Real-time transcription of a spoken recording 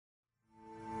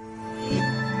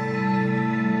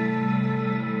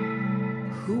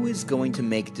who's going to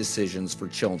make decisions for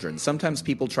children? Sometimes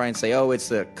people try and say, oh,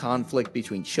 it's a conflict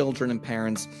between children and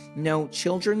parents. No,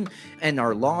 children, and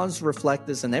our laws reflect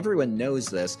this, and everyone knows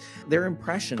this, they're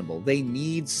impressionable. They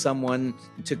need someone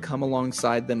to come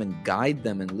alongside them and guide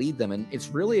them and lead them. And it's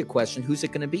really a question, who's it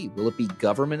going to be? Will it be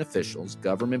government officials,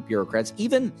 government bureaucrats,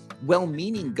 even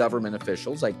well-meaning government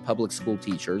officials like public school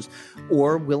teachers,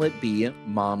 or will it be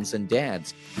moms and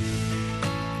dads?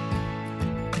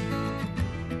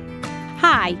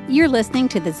 Hi, you're listening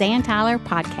to the Zan Tyler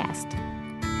Podcast.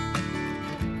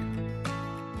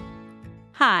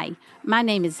 Hi, my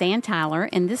name is Zan Tyler,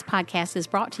 and this podcast is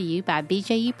brought to you by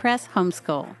BJU Press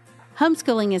Homeschool.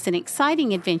 Homeschooling is an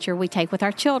exciting adventure we take with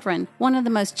our children. One of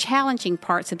the most challenging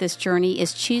parts of this journey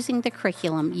is choosing the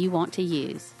curriculum you want to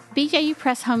use. BJU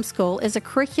Press Homeschool is a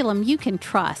curriculum you can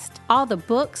trust. All the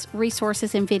books,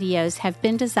 resources, and videos have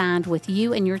been designed with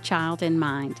you and your child in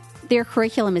mind. Their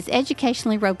curriculum is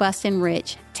educationally robust and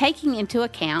rich, taking into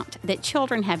account that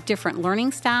children have different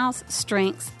learning styles,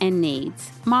 strengths, and needs.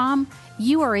 Mom,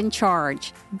 you are in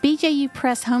charge. BJU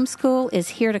Press Homeschool is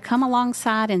here to come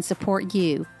alongside and support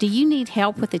you. Do you need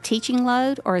help with the teaching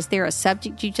load, or is there a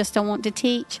subject you just don't want to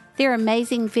teach? Their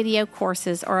amazing video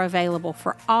courses are available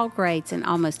for all grades and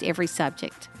almost every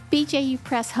subject. BJU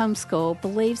Press Homeschool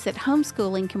believes that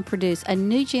homeschooling can produce a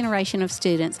new generation of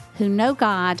students who know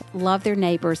God, love their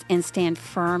neighbors, and stand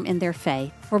firm in their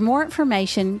faith. For more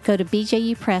information, go to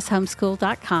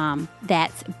bjupresshomeschool.com.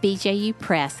 That's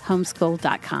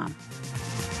bjupresshomeschool.com.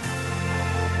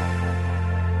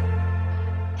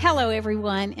 Hello,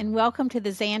 everyone, and welcome to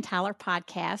the Zan Tyler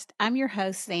Podcast. I'm your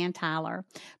host, Zan Tyler.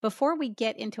 Before we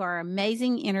get into our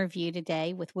amazing interview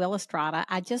today with Will Estrada,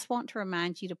 I just want to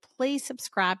remind you to please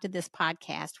subscribe to this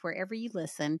podcast wherever you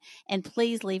listen, and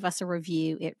please leave us a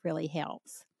review. It really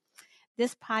helps.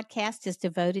 This podcast is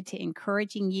devoted to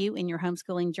encouraging you in your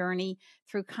homeschooling journey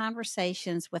through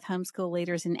conversations with homeschool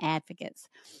leaders and advocates.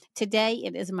 Today,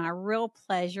 it is my real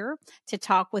pleasure to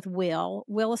talk with Will.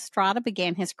 Will Estrada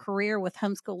began his career with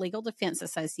Homeschool Legal Defense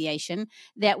Association,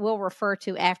 that we'll refer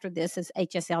to after this as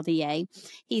HSLDA.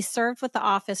 He served with the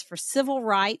Office for Civil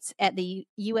Rights at the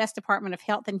U.S. Department of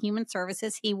Health and Human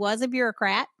Services. He was a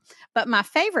bureaucrat, but my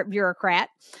favorite bureaucrat.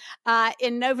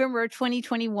 In November of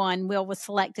 2021, Will was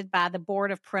selected by the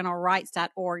board of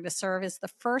ParentalRights.org to serve as the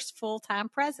first full-time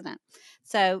president.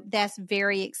 So that's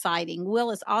very exciting. Will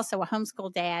is also a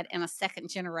homeschool dad and a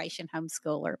second-generation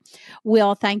homeschooler.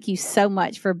 Will, thank you so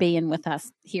much for being with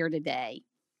us here today.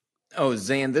 Oh,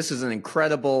 Zan, this is an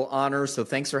incredible honor, so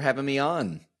thanks for having me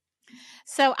on.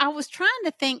 So I was trying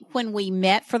to think when we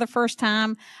met for the first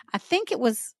time. I think it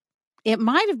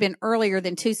might have been earlier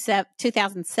than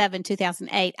 2007,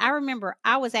 2008. I remember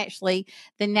I was actually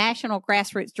the national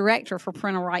grassroots director for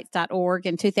ParentalRights.org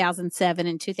in 2007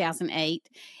 and 2008.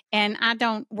 And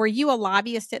were you a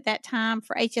lobbyist at that time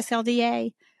for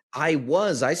HSLDA? I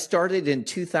was. I started in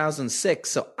 2006.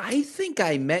 So I think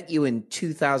I met you in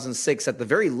 2006. At the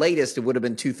very latest, it would have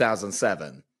been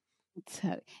 2007.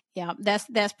 So, yeah,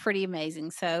 that's pretty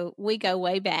amazing. So we go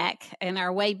way back, and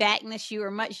our way backness, you were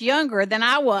much younger than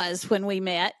I was when we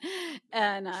met.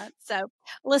 And so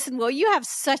listen, Will, you have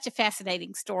such a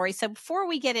fascinating story. So before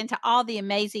we get into all the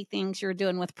amazing things you're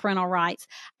doing with parental rights,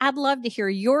 I'd love to hear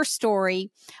your story,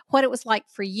 what it was like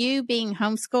for you being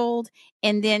homeschooled,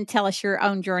 and then tell us your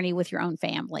own journey with your own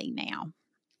family now.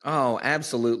 Oh,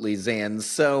 absolutely, Zan.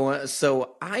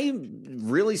 So I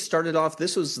really started off.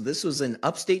 This was in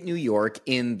upstate New York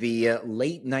in the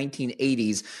late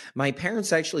 1980s. My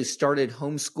parents actually started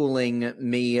homeschooling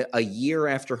me a year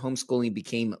after homeschooling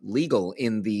became legal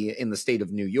in the state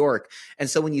of New York. And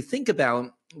so when you think about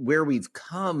where we've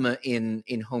come in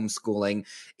homeschooling,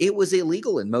 it was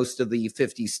illegal in most of the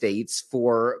 50 states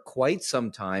for quite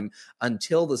some time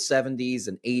until the 70s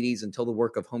and 80s, until the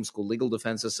work of Homeschool Legal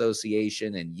Defense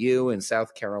Association and you in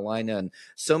South Carolina and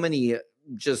so many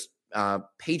just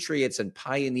patriots and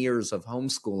pioneers of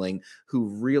homeschooling who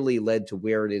really led to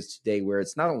where it is today, where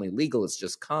it's not only legal, it's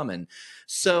just common.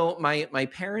 So my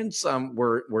parents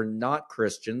were not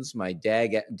Christians. My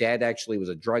dad actually was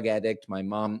a drug addict. My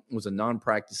mom was a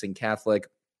non-practicing Catholic.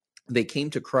 They came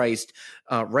to Christ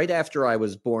right after I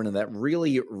was born, and that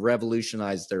really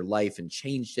revolutionized their life and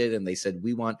changed it. And they said,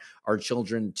 we want our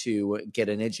children to get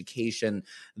an education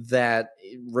that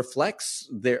reflects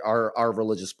our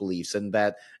religious beliefs and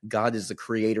that God is the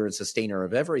creator and sustainer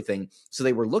of everything. So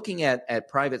they were looking at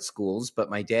private schools, but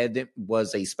my dad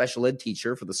was a special ed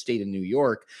teacher for the state of New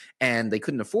York, and they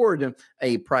couldn't afford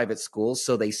a private school.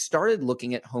 So they started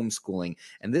looking at homeschooling.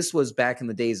 And this was back in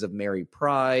the days of Mary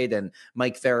Pride and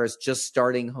Mike Ferris just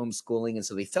starting homeschooling. And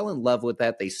so they fell in love with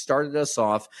that. They started us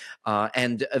off.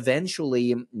 And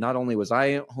eventually, not only was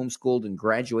I homeschooled and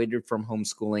graduated from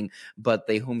homeschooling, but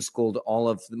they homeschooled all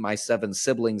of my 7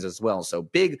 siblings as well. So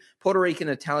big Puerto Rican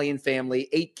Italian family,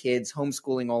 8 kids,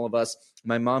 homeschooling all of us.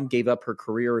 My mom gave up her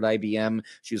career at IBM.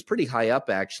 She was pretty high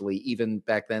up, actually, even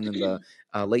back then in the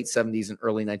late 70s and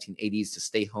early 1980s, to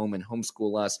stay home and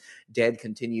homeschool us. Dad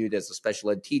continued as a special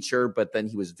ed teacher, but then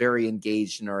he was very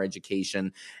engaged in our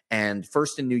education. And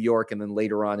first in New York and then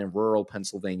later on in rural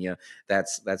Pennsylvania,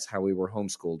 that's how we were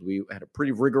homeschooled. We had a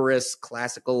pretty rigorous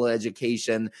classical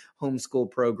education homeschool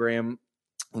program,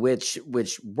 which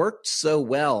worked so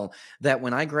well that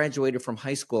when I graduated from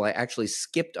high school, I actually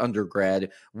skipped undergrad,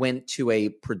 went to a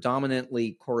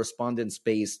predominantly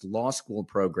correspondence-based law school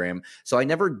program. So I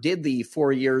never did the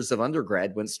 4 years of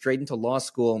undergrad, went straight into law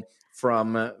school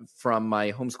from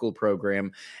my homeschool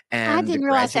program I and didn't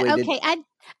realize that. graduated. Okay,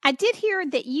 I did hear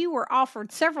that you were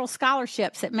offered several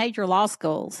scholarships at major law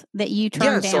schools that you Yeah,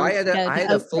 turned so down to go I to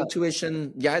had a Oak full Brook.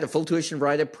 tuition. Yeah, I had a full tuition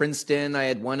ride at Princeton. I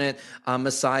had one at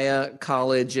Messiah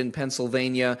College in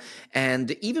Pennsylvania, and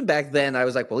even back then, I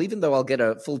was like, well, even though I'll get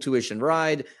a full tuition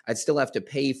ride, I'd still have to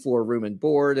pay for room and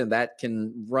board, and that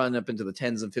can run up into the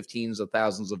tens and fifteens of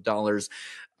thousands of dollars.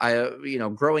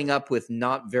 Growing up with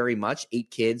not very much,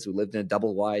 8 kids, we lived in a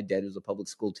double wide. Dad was a public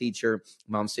school teacher.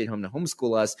 Mom stayed home to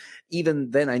homeschool us. Even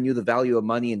then, I knew the value of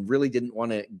money and really didn't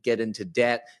want to get into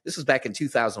debt. This was back in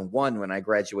 2001 when I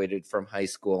graduated from high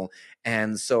school.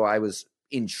 And so I was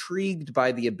intrigued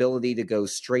by the ability to go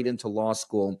straight into law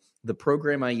school. The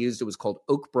program I used, it was called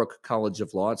Oak Brook College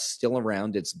of Law. It's still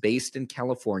around. It's based in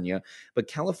California, but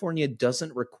California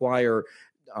doesn't require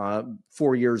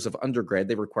 4 years of undergrad.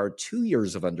 They require 2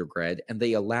 years of undergrad, and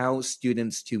they allow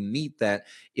students to meet that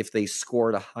if they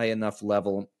scored a high enough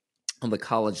level on the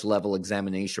college level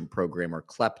examination program, or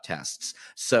CLEP tests.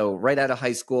 So right out of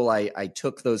high school, I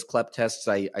took those CLEP tests.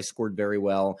 I scored very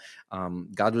well.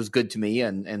 God was good to me,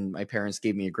 and my parents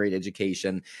gave me a great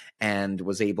education, and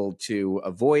was able to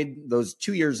avoid those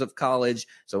 2 years of college.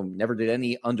 So never did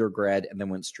any undergrad, and then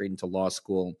went straight into law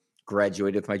school.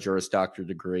 Graduated with my Juris Doctor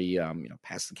degree.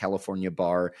 Passed the California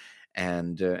bar,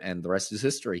 and the rest is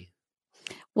history.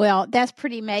 Well, that's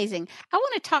pretty amazing. I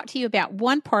want to talk to you about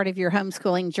one part of your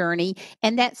homeschooling journey,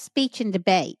 and that's speech and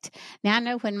debate. Now, I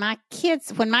know when my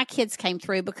kids came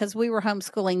through, because we were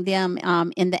homeschooling them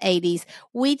in the 80s,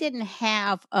 we didn't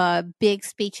have a big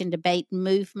speech and debate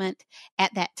movement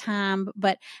at that time,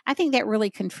 but I think that really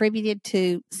contributed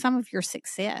to some of your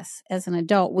success as an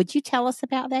adult. Would you tell us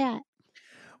about that?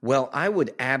 Well, I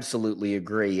would absolutely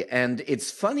agree. And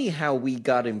it's funny how we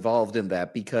got involved in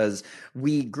that, because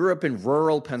we grew up in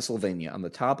rural Pennsylvania on the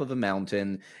top of a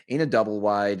mountain in a double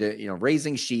wide,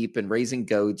 raising sheep and raising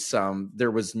goats.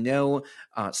 There was no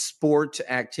sport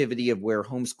activity of where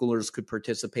homeschoolers could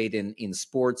participate in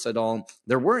sports at all.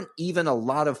 There weren't even a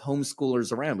lot of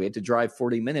homeschoolers around. We had to drive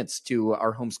 40 minutes to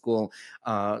our homeschool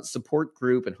support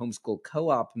group and homeschool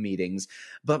co-op meetings.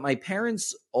 But my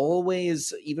parents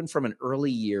always, even from an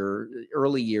early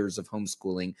years of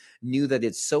homeschooling, knew that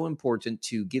it's so important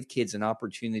to give kids an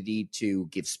opportunity to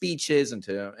give speeches and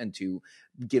to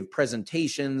give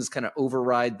presentations, kind of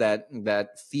override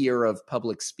that fear of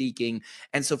public speaking.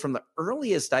 And so from the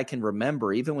earliest I can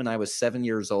remember, even when I was 7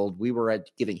 years old, we were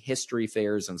at giving history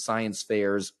fairs and science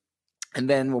fairs. And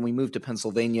then when we moved to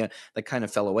Pennsylvania, that kind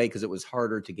of fell away because it was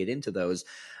harder to get into those.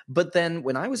 But then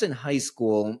when I was in high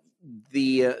school,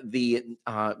 the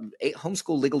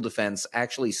Homeschool Legal Defense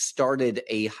actually started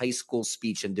a high school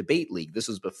speech and debate league. This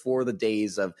was before the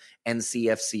days of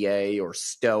NCFCA or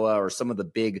STOA or some of the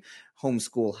big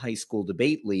homeschool high school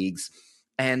debate leagues.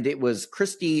 And it was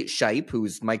Christy Shipe,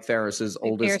 who's Mike Ferris's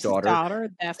oldest Paris's daughter. daughter,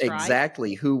 that's right.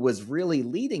 Exactly, who was really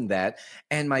leading that.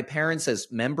 And my parents,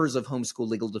 as members of Homeschool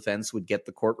Legal Defense, would get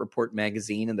the Court Report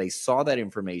magazine, and they saw that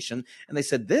information and they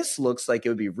said, this looks like it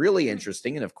would be really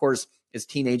interesting. And of course, as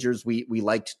teenagers, we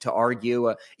liked to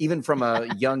argue. Even from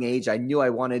a young age, I knew I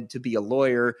wanted to be a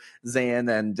lawyer, Zan,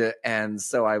 and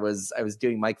so I was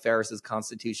doing Mike Ferris's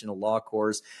constitutional law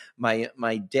course.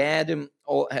 My dad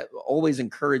always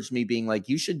encouraged me, being like,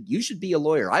 you should be a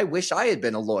lawyer. I wish I had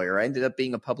been a lawyer. I ended up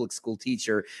being a public school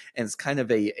teacher, and it's kind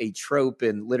of a trope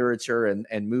in literature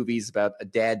and movies about a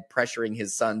dad pressuring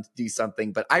his son to do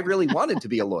something. But I really wanted to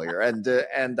be a lawyer,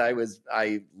 and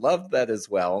I loved that as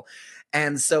well.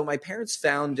 And so my parents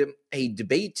found a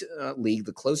debate league.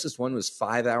 The closest one was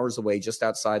 5 hours away, just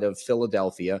outside of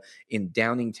Philadelphia in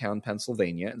Downingtown,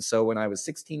 Pennsylvania. And so when I was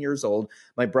 16 years old,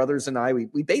 my brothers and I,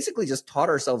 we basically just taught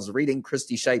ourselves reading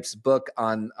Christy Shipe's book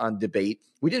on debate.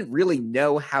 We didn't really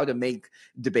know how to make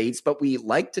debates, but we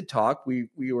liked to talk. We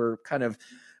were kind of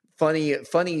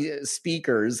funny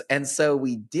speakers. And so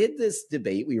we did this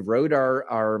debate. We wrote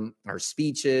our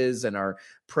speeches and our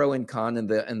pro and con, and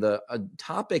the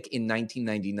topic in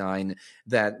 1999,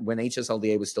 that when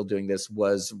HSLDA was still doing this,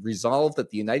 was resolved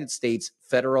that the United States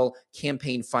federal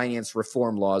campaign finance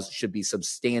reform laws should be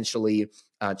substantially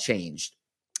changed.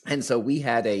 And so we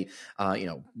had a,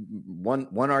 one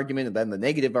argument and then the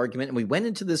negative argument, and we went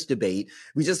into this debate.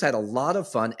 We just had a lot of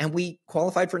fun, and we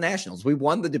qualified for nationals. We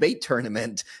won the debate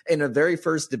tournament in the very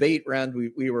first debate round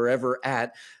we were ever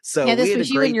at. So Now, we this had a was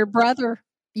you and great. your brother.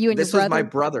 You and your This was my brother.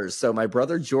 brothers. So my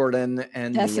brother Jordan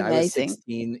and That's me. I was amazing.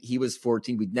 16. He was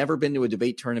 14. We'd never been to a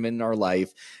debate tournament in our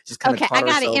life. Just kind of Okay, taught I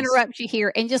got to ourselves. interrupt you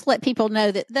here and just let people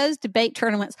know that those debate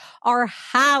tournaments are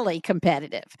highly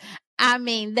competitive. I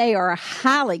mean, they are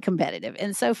highly competitive.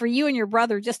 And so for you and your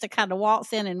brother just to kind of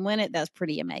waltz in and win it, that's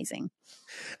pretty amazing.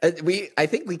 I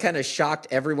think we kind of shocked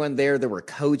everyone there. There were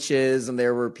coaches and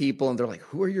there were people, and they're like,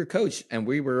 "Who are your coach?" And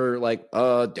we were like,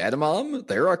 "Dad and Mom,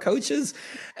 they're our coaches."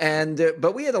 And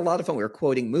but we had a lot of fun. We were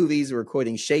quoting movies, we were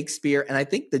quoting Shakespeare, and I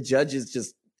think the judges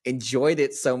just enjoyed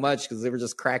it so much because they were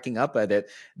just cracking up at it,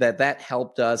 that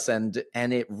helped us, and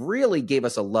it really gave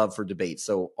us a love for debate.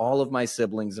 So all of my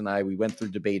siblings and I, we went through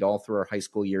debate all through our high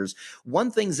school years.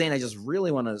 One thing, Zane, I just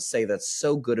really want to say that's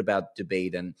so good about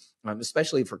debate, and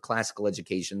especially for classical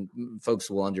education, folks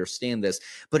will understand this,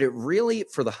 but it really,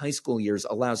 for the high school years,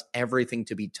 allows everything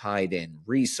to be tied in: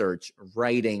 research,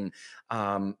 writing,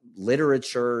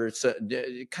 literature, so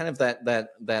kind of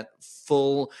that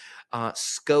full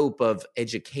scope of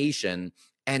education.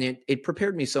 And it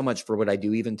prepared me so much for what I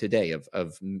do even today,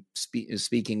 of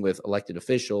speaking with elected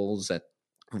officials and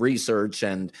research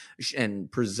and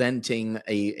presenting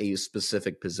a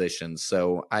specific position.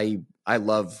 So I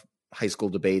love high school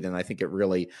debate, and I think it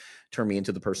really turned me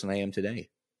into the person I am today.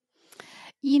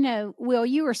 You know, Will,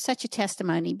 you are such a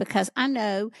testimony because I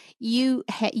know you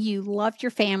loved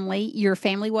your family. Your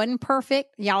family wasn't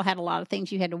perfect. Y'all had a lot of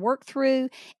things you had to work through,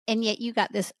 and yet you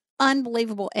got this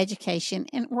unbelievable education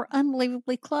and were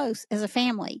unbelievably close as a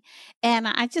family. And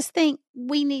I just think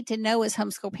we need to know as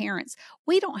homeschool parents,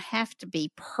 we don't have to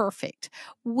be perfect.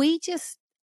 We just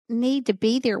need to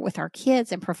be there with our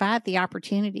kids and provide the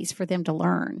opportunities for them to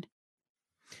learn.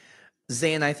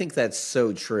 Zan, I think that's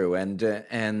so true, and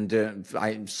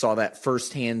I saw that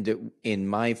firsthand in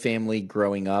my family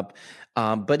growing up.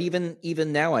 But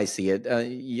even now, I see it.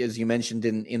 As you mentioned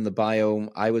in the bio,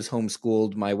 I was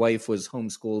homeschooled. My wife was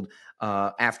homeschooled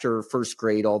after first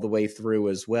grade all the way through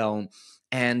as well.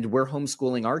 And we're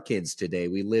homeschooling our kids today.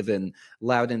 We live in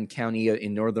Loudoun County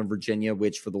in Northern Virginia,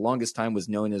 which for the longest time was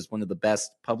known as one of the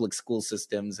best public school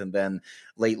systems. And then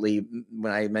lately,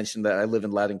 when I mentioned that I live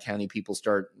in Loudoun County, people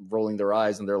start rolling their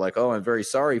eyes and they're like, "Oh, I'm very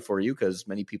sorry for you," because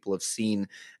many people have seen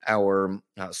our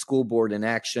school board in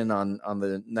action on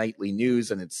the nightly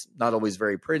news, and it's not always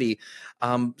very pretty.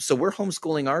 So we're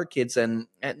homeschooling our kids, and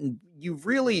you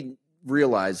really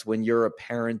realize when you're a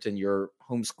parent and you're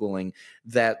homeschooling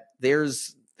that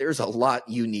there's a lot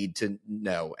you need to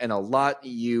know and a lot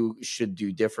you should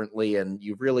do differently, and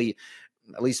you really,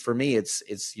 at least for me, it's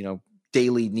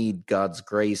daily need God's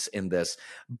grace in this.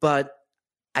 But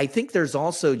I think there's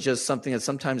also just something that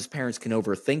sometimes parents can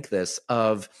overthink this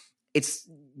of, it's,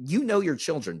 your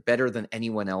children better than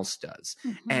anyone else does.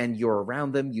 Mhm. And you're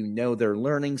around them, their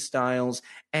learning styles.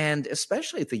 And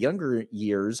especially at the younger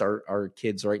years, our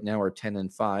kids right now are 10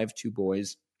 and 5, two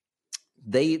boys.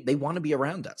 They want to be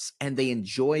around us and they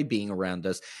enjoy being around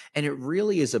us, and it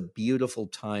really is a beautiful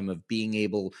time of being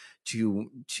able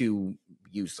to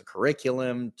use the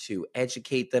curriculum to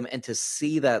educate them and to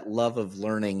see that love of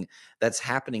learning that's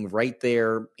happening right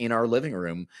there in our living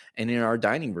room and in our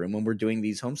dining room when we're doing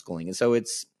these homeschooling. And so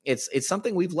it's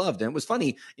something we've loved. And it was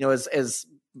funny, as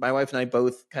my wife and I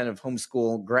both kind of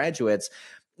homeschool graduates,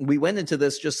 we went into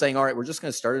this just saying, all right, we're just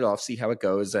going to start it off, see how it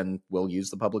goes, and we'll use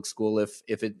the public school if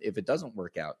it doesn't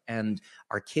work out. And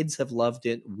our kids have loved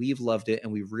it, we've loved it,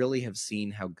 and we really have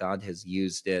seen how God has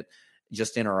used it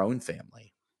just in our own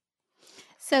family.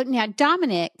 So now,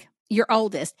 Dominic, your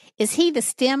oldest, is he the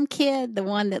STEM kid, the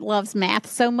one that loves math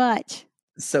so much?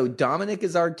 So Dominic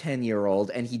is our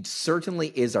 10-year-old, and he certainly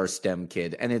is our STEM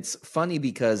kid. And it's funny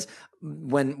because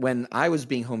when I was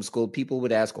being homeschooled, people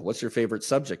would ask, "Well, what's your favorite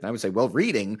subject?" And I would say, "Well,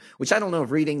 reading," which I don't know if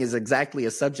reading is exactly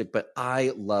a subject, but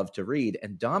I love to read.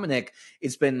 And Dominic,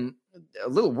 it's been a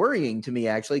little worrying to me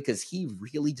actually, because he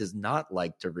really does not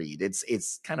like to read.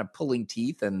 It's kind of pulling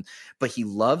teeth, but he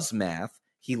loves math.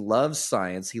 He loves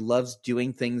science. He loves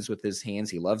doing things with his hands.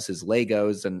 He loves his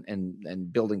Legos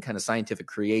and building kind of scientific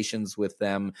creations with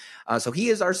them. So he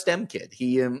is our STEM kid.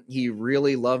 He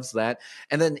really loves that.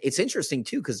 And then it's interesting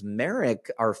too, because Merrick,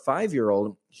 our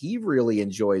 5-year-old, he really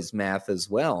enjoys math as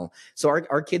well. So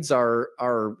our kids are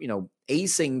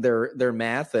acing their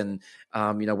math, and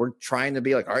we're trying to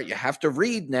be like, all right, you have to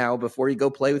read now before you go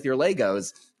play with your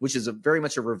Legos, which is very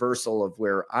much a reversal of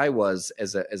where I was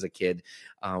as a kid.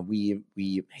 We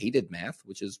hated math,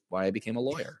 which is why I became a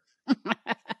lawyer.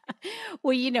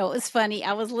 Well, it's funny.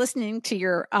 I was listening to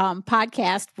your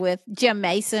podcast with Jim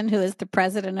Mason, who is the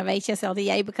president of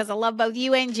HSLDA, because I love both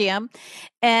you and Jim.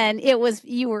 And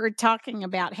you were talking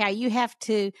about how you have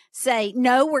to say,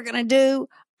 no, we're going to do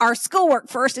our schoolwork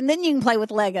first, and then you can play with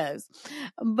Legos.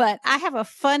 But I have a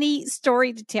funny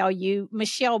story to tell you.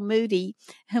 Michelle Moody,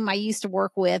 whom I used to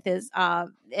work with,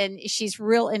 and she's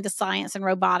real into science and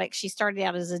robotics. She started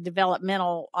out as a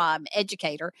developmental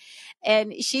educator.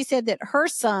 And she said that her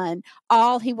son,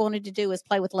 all he wanted to do was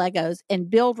play with Legos and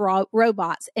build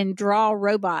robots and draw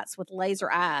robots with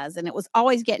laser eyes. And it was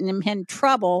always getting him in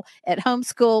trouble at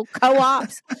homeschool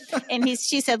co-ops. And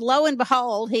she said, lo and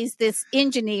behold, he's this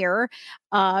engineer.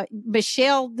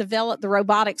 Michelle developed the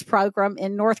robotics program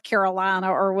in North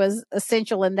Carolina, or was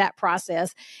essential in that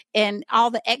process. And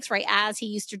all the X-ray eyes he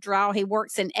used to draw, he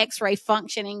works in X-ray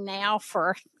functioning now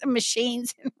for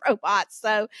machines and robots.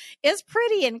 So it's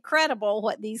pretty incredible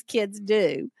what these kids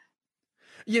do.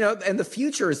 And the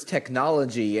future is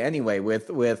technology anyway, with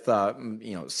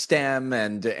STEM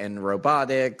and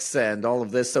robotics and all of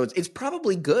this. So it's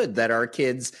probably good that our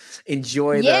kids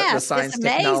enjoy the Yes, it's science,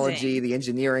 technology, amazing. the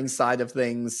engineering side of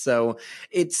things. So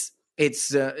it's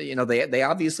they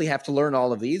obviously have to learn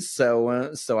all of these. So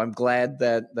I'm glad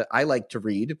that I like to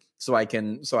read, so I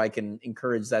can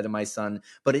encourage that in my son.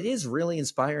 But it is really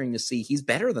inspiring to see he's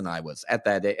better than I was at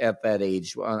that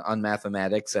age on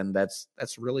mathematics, and that's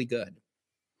really good.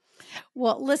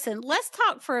 Well, listen, let's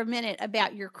talk for a minute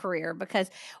about your career, because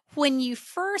when you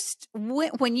first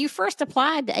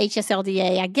applied to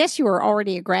HSLDA, I guess you were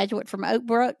already a graduate from Oak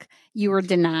Brook. You were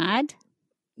denied.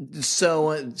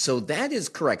 So that is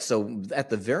correct. So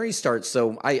at the very start,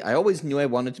 so I always knew I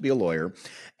wanted to be a lawyer,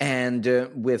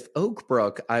 and with Oak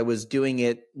Brook, I was doing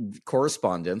it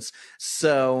correspondence.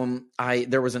 So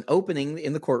there was an opening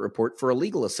in the court report for a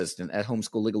legal assistant at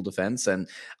Homeschool Legal Defense, and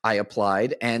I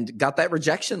applied and got that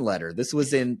rejection letter. This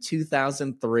was in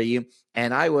 2003,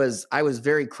 and I was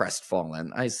very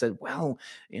crestfallen. I said, well,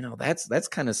 that's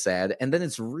kind of sad. And then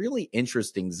it's really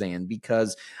interesting, Zan,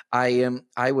 because I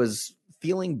was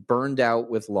feeling burned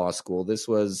out with law school.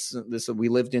 We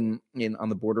lived in on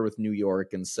the border with New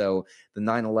York, and so the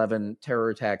 9/11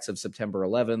 terror attacks of September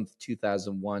 11th,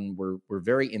 2001 were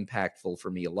very impactful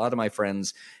for me. A lot of my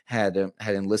friends had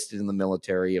enlisted in the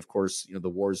military. Of course, the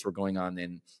wars were going on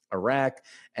in Iraq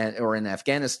or in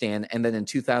Afghanistan, and then in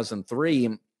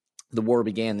 2003 the war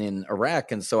began in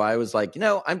Iraq. And so I was like,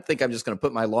 I think I'm just going to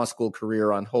put my law school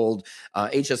career on hold.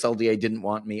 HSLDA didn't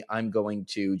want me. I'm going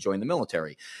to join the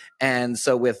military. And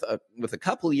so with a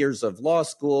couple of years of law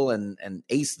school and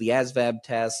ace the ASVAB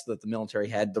test that the military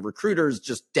had, the recruiters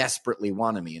just desperately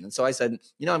wanted me. And so I said,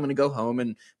 I'm going to go home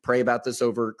and pray about this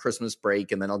over Christmas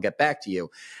break, and then I'll get back to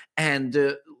you.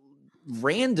 And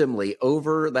randomly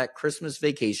over that Christmas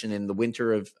vacation in the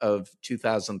winter of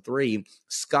 2003,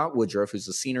 Scott Woodruff, who's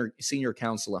a senior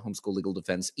counsel at Homeschool Legal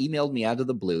Defense, emailed me out of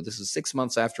the blue. This is 6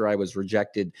 months after I was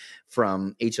rejected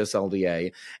from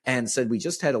HSLDA, and said, we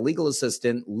just had a legal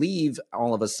assistant leave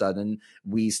all of a sudden.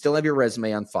 We still have your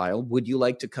resume on file. Would you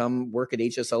like to come work at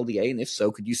HSLDA? And if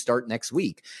so, could you start next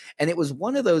week? And it was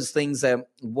one of those things that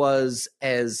was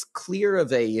as clear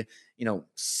of a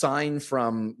sign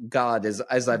from God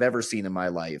as I've ever seen in my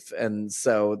life. And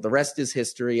so the rest is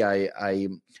history. I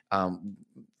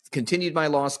continued my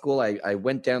law school. I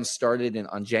went down, started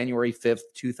on January 5th,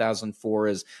 2004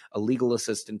 as a legal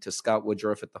assistant to Scott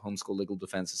Woodruff at the Homeschool Legal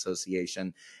Defense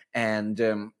Association, and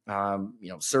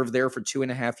served there for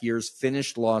 2.5 years,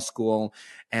 finished law school,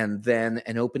 and then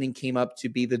an opening came up to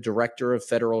be the director of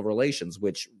federal relations,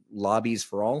 which lobbies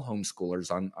for all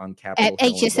homeschoolers on Capitol At Hill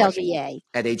in Washington. HSLDA.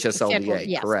 At Federal, HSLDA, yes,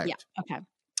 yeah, correct. okay.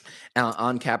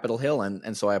 On Capitol Hill.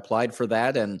 And so I applied for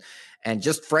that, and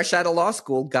just fresh out of law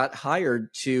school, got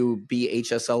hired to be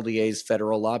HSLDA's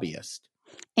federal lobbyist.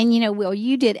 And Will,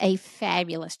 you did a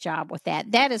fabulous job with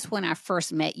that. That is when I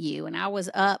first met you, and I was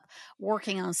up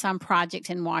working on some project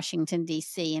in Washington,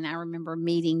 D.C., and I remember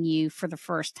meeting you for the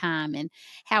first time, and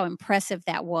how impressive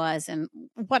that was, and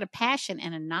what a passion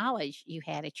and a knowledge you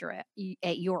had at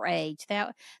your age.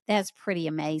 That's pretty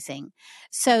amazing.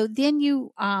 So then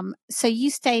you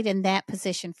stayed in that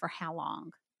position for how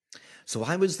long? So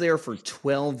I was there for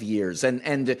 12 years.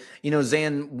 And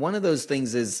Zan, one of those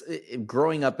things is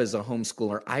growing up as a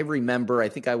homeschooler, I remember, I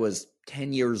think I was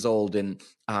 10 years old in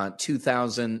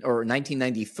 2000 or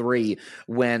 1993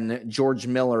 when George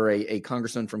Miller, a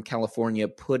congressman from California,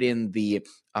 put in the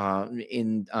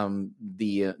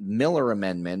Miller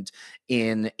Amendment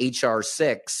in HR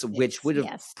 6, which would have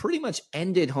Yes. pretty much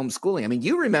ended homeschooling. I mean,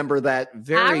 you remember that I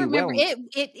very remember well.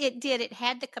 it did. It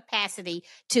had the capacity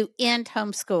to end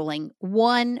homeschooling.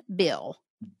 One bill.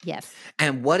 Yes.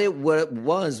 And what it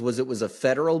was it was a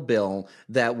federal bill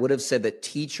that would have said that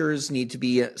teachers need to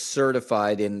be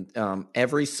certified in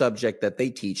every subject that they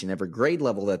teach and every grade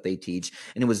level that they teach.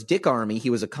 And it was Dick Armey.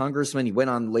 He was a congressman. He went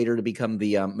on later to become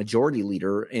the majority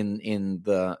leader in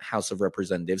the House of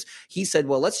Representatives. He said,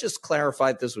 well, let's just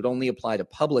clarify that this would only apply to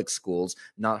public schools,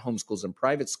 not homeschools and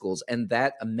private schools. And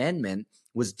that amendment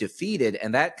was defeated.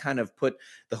 And that kind of put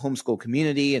the homeschool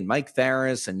community and Mike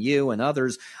Farris and you and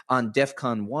others on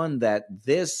DEFCON 1 that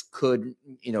this could,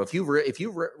 if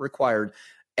you required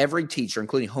every teacher,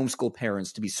 including homeschool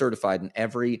parents, to be certified in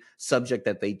every subject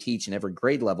that they teach in every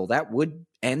grade level, that would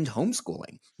end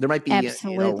homeschooling. There might be,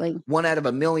 Absolutely. 1 out of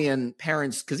a million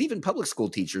parents, because even public school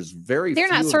teachers, very They're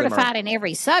not few of them are. certified in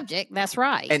every subject. That's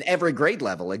right. And every grade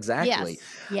level, exactly.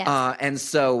 Yes. And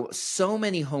so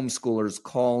many homeschoolers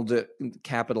called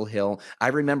Capitol Hill. I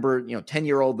remember,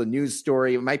 10-year-old, the news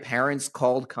story. My parents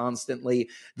called constantly.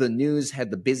 The news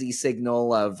had the busy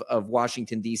signal of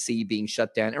Washington, D.C. being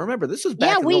shut down. And remember, this was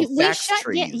back in the old fax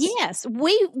trees. Yes,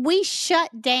 we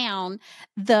shut down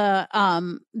the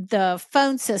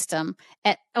phone system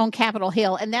on Capitol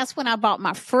Hill, and that's when I bought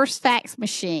my first fax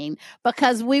machine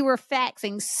because we were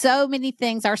faxing so many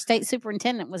things. Our state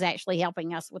superintendent was actually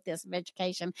helping us with this of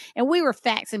education, and we were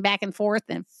faxing back and forth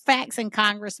and faxing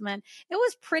congressmen. It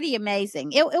was pretty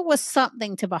amazing. It was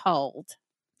something to behold.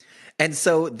 And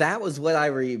so that was what I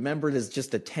remembered as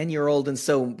just a 10-year-old. And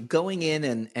so going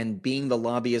in and being the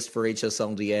lobbyist for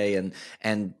HSLDA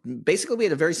and basically we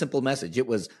had a very simple message. It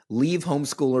was leave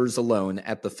homeschoolers alone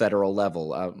at the federal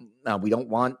level. We don't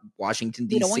want Washington,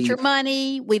 D.C. We don't want your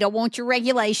money. We don't want your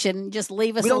regulation. Just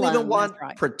leave us We don't alone. even want That's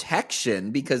right. protection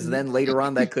because then later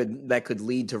on that could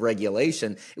lead to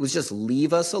regulation. It was just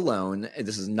leave us alone.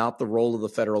 This is not the role of the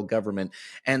federal government.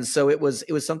 And so it was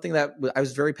something that I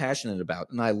was very passionate about.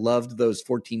 And I loved those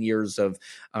 14 years of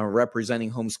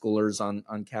representing homeschoolers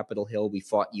on Capitol Hill. We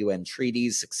fought UN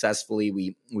treaties successfully.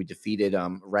 We defeated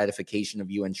ratification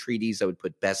of UN treaties that would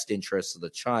put best interests of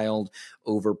the child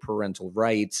over parental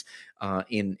rights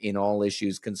in all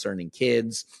issues concerning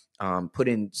kids. Put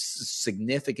in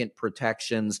significant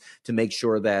protections to make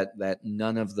sure that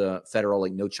none of the federal,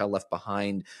 like No Child Left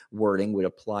Behind wording would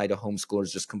apply to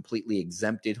homeschoolers, just completely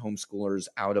exempted homeschoolers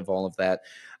out of all of that.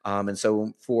 And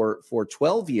so for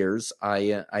 12 years,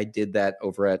 I did that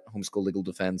over at Homeschool Legal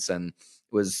Defense, and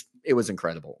it was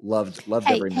incredible. Loved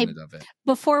every minute of it.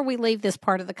 Before we leave this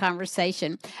part of the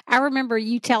conversation, I remember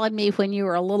you telling me when you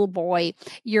were a little boy,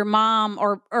 your mom,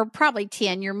 or probably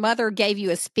 10, your mother gave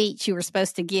you a speech you were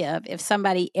supposed to give if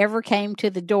somebody ever came to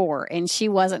the door and she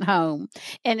wasn't home.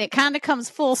 And it kind of comes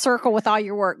full circle with all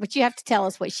your work, but you have to tell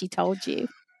us what she told you.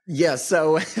 Yeah,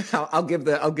 so I'll give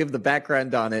the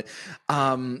background on it.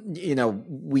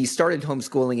 We started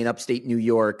homeschooling in upstate New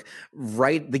York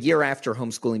right the year after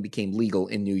homeschooling became legal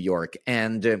in New York,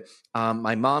 and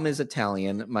my mom is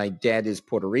Italian, my dad is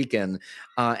Puerto Rican,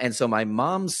 and so my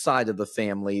mom's side of the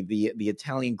family, the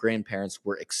Italian grandparents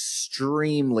were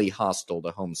extremely hostile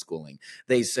to homeschooling.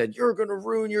 They said you're going to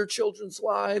ruin your children's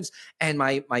lives, and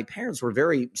my parents were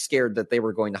very scared that they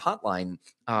were going to hotline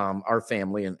our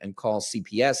family and call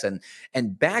CPS.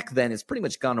 And back then, it's pretty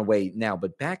much gone away now,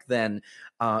 but back then,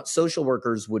 social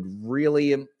workers would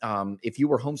really, if you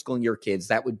were homeschooling your kids,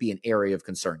 that would be an area of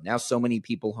concern. Now, so many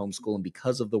people homeschool, and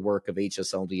because of the work of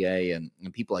HSLDA and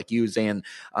people like you, Zan,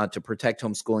 to protect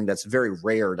homeschooling, that's very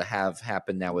rare to have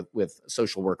happen now with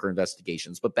social worker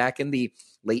investigations. But back in the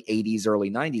late 80s,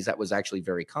 early 90s, that was actually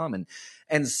very common.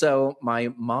 And so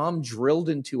my mom drilled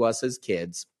into us as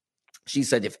kids. She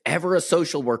said, if ever a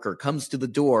social worker comes to the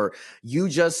door, you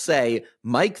just say,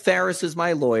 Mike Farris is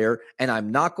my lawyer, and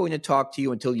I'm not going to talk to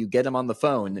you until you get him on the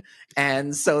phone.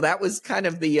 And so that was kind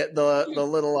of the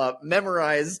little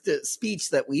memorized speech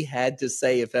that we had to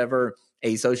say if ever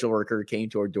a social worker came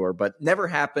to our door, but never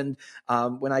happened.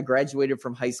 When I graduated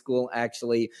from high school,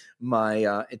 actually,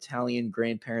 my Italian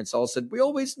grandparents all said, we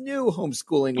always knew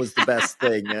homeschooling was the best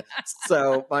thing.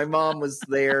 So my mom was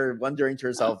there wondering to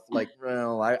herself, like,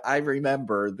 well, I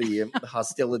remember the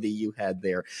hostility you had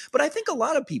there. But I think a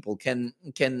lot of people can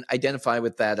identify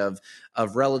with that of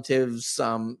relatives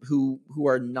who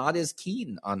are not as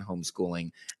keen on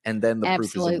homeschooling. And then the proof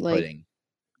is in the Absolutely. pudding.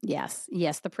 Yes.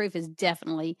 The proof is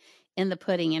definitely in the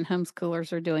pudding, and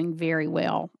homeschoolers are doing very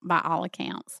well by all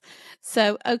accounts.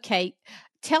 So, okay,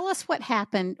 tell us what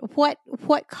happened.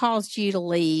 What caused you to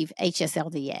leave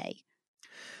HSLDA?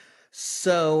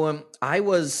 So I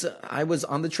was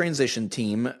on the transition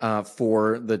team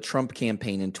for the Trump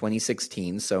campaign in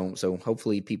 2016. So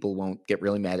hopefully people won't get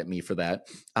really mad at me for that.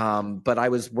 But I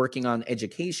was working on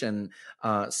education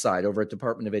side over at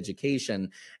Department of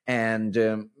Education, and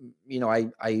you know I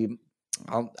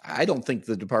don't think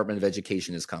the Department of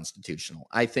Education is constitutional.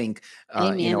 I think Amen.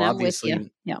 I'm with you.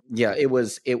 obviously. Yeah. Yeah, it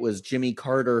was Jimmy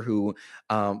Carter who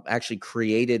actually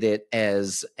created it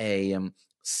as a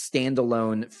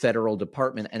standalone federal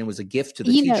department, and it was a gift to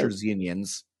the You know, teachers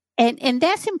unions. and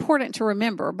that's important to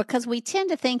remember because we tend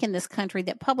to think in this country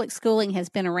that public schooling has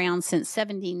been around since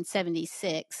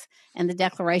 1776 and the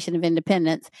Declaration of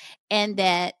Independence, and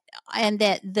that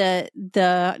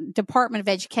the Department of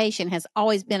Education has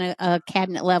always been a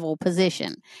cabinet level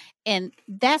position, and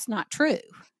that's not true.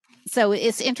 So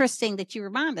it's interesting that you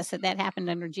remind us that that happened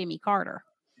under Jimmy Carter.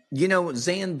 You know,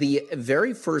 Zan, the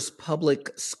very first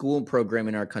public school program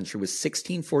in our country was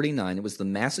 1649. It was the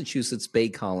Massachusetts Bay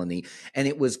Colony, and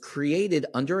it was created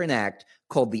under an act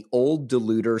called the Old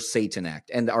Deluder Satan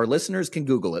Act. And our listeners can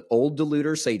Google it, Old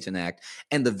Deluder Satan Act.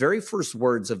 And the very first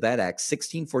words of that act,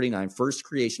 1649, first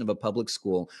creation of a public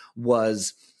school,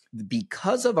 was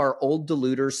because of our old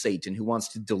deluder Satan who wants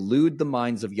to delude the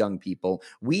minds of young people,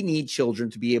 we need children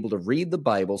to be able to read the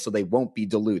Bible so they won't be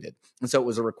deluded. And so it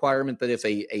was a requirement that if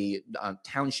a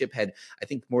township had, I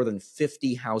think, more than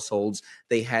 50 households,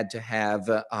 they had to have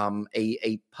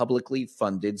a publicly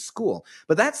funded school.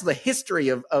 But that's the history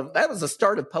of that was the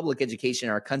start of public education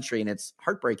in our country, and it's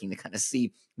heartbreaking to kind of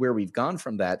see where we've gone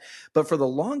from that. But for the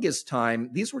longest time,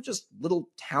 these were just little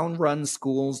town-run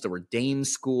schools. There were dame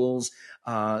schools.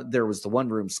 There was the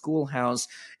one-room schoolhouse.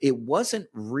 It wasn't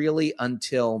really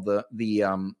until the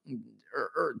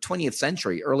 20th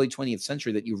century, early 20th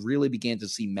century, that you really began to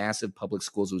see massive public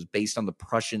schools. It was based on the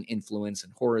Prussian influence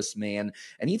and Horace Mann.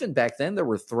 And even back then, there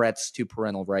were threats to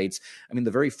parental rights. I mean,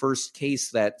 the very first case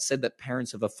that said that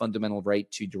parents have a fundamental right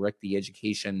to direct the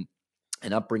education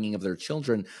and upbringing of their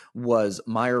children was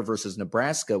Meyer versus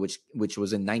Nebraska, which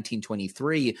was in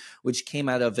 1923, which came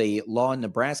out of a law in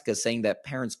Nebraska saying that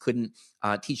parents couldn't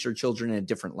teach their children in a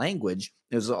different language.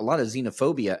 There's a lot of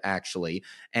xenophobia, actually.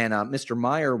 And Mr.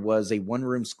 Meyer was a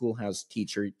one-room schoolhouse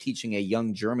teacher teaching a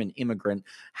young German immigrant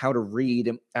how to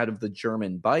read out of the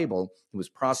German Bible. He was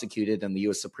prosecuted, and the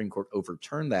U.S. Supreme Court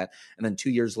overturned that. And then 2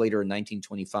 years later, in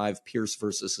 1925, Pierce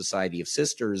versus Society of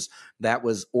Sisters, that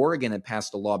was Oregon had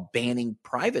passed a law banning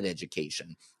private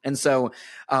education. And so,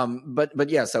 but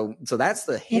yeah, so that's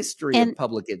the history of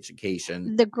public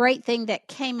education. The great thing that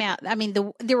came out, I mean,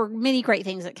 there were many great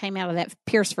things that came out of that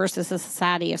Pierce versus the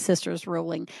Society of Sisters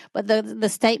ruling. But the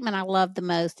statement I love the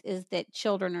most is that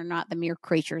children are not the mere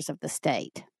creatures of the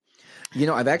state. You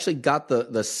know, I've actually got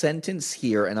the sentence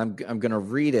here, and I'm going to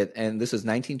read it. And this is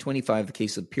 1925, the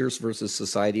case of Pierce versus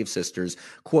Society of Sisters.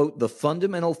 Quote, "The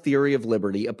fundamental theory of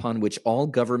liberty upon which all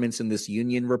governments in this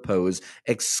union repose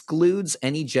excludes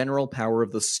any general power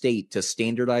of the state to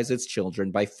standardize its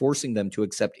children by forcing them to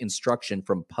accept instruction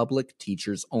from public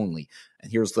teachers only."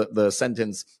 And here's the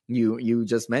sentence you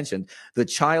just mentioned. "The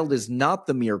child is not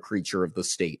the mere creature of the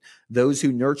state. Those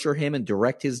who nurture him and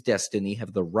direct his destiny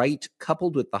have the right,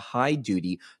 coupled with the high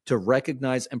duty, to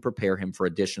recognize and prepare him for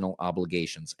additional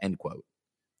obligations." End quote.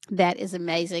 That is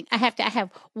amazing. I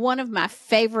have one of my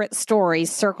favorite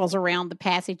stories circles around the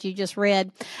passage you just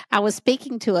read. I was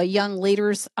speaking to a young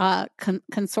leaders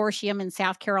consortium in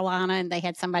South Carolina, and they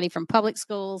had somebody from public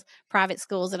schools, private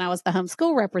schools, and I was the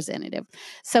homeschool representative.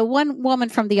 So one woman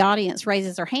from the audience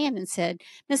raises her hand and said,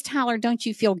 "Miss Tyler, don't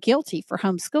you feel guilty for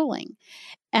homeschooling?"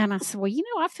 And I said, "Well,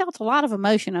 I felt a lot of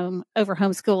emotion over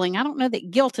homeschooling. I don't know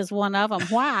that guilt is one of them.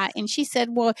 Why?" And she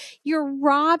said, "Well, you're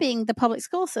robbing the public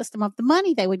school system of the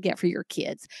money they would get for your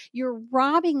kids. You're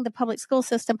robbing the public school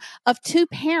system of two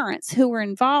parents who were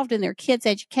involved in their kids'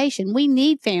 education. We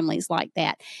need families like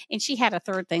that." And she had a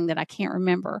third thing that I can't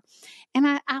remember. And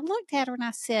I looked at her and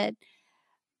I said,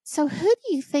 "So who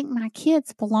do you think my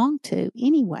kids belong to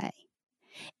anyway?"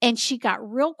 And she got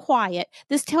real quiet.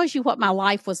 This tells you what my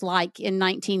life was like in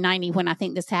 1990 when I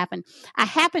think this happened. I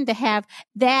happened to have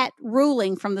that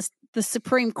ruling from the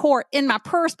Supreme Court in my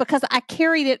purse because I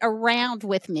carried it around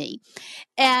with me.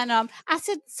 And I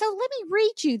said, "So let me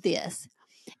read you this."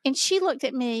 And she looked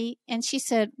at me and she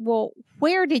said, "Well,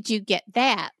 where did you get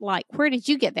that? Like, where did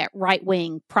you get that right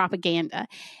wing propaganda?"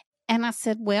 And I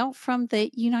said, "Well, from the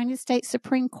United States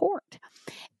Supreme Court."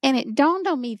 And it dawned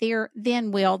on me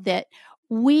then, Will, that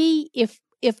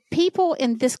if people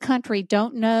in this country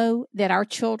don't know that our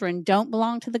children don't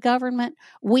belong to the government,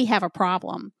 we have a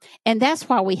problem. And that's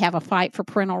why we have a fight for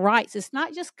parental rights. It's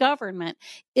not just government,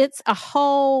 it's a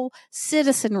whole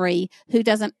citizenry who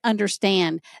doesn't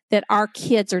understand that our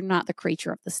kids are not the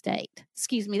creature of the state.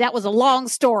 Excuse me, that was a long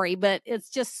story, but it's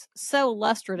just so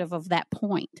illustrative of that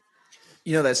point.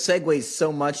 That segues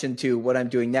so much into what I'm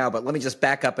doing now, but let me just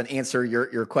back up and answer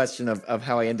your question of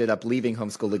how I ended up leaving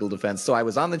Homeschool Legal Defense. So I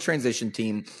was on the transition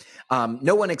team.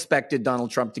 No one expected Donald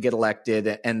Trump to get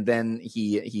elected, and then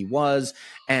he was.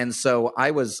 And so I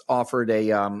was offered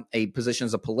a position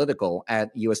as a political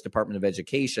at U.S. Department of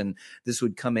Education. This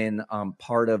would come in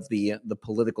part of the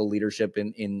political leadership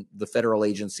in the federal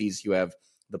agencies. You have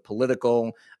the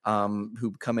political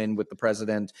who come in with the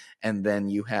president, and then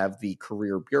you have the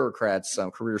career bureaucrats,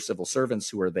 career civil servants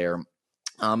who are there.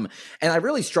 And I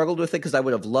really struggled with it because I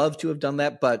would have loved to have done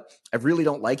that, but I really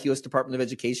don't like U.S. Department of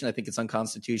Education. I think it's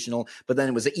unconstitutional. But then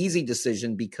it was an easy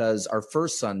decision because our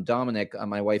first son, Dominic,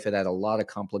 my wife had a lot of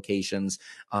complications.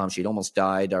 She'd almost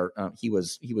died. He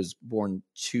was born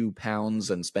 2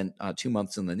 pounds and spent 2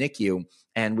 months in the NICU.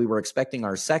 And we were expecting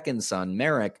our second son,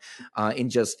 Merrick,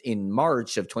 in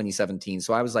March of 2017.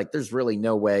 So I was like, there's really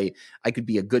no way I could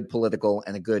be a good political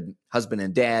and a good husband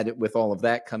and dad with all of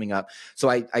that coming up. So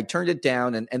I turned it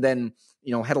down and then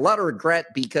had a lot of regret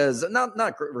because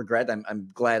not regret. I'm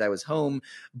glad I was home,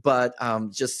 but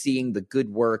just seeing the good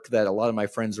work that a lot of my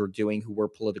friends were doing who were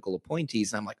political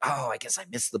appointees. And I'm like, oh, I guess I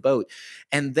missed the boat.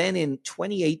 And then in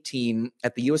 2018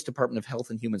 at the U.S. Department of Health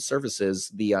and Human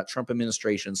Services, the Trump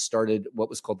administration started what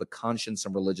was called the Conscience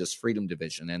and Religious Freedom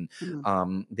Division.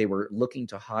 And they were looking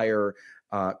to hire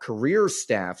career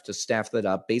staff to staff that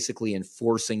up, basically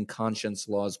enforcing conscience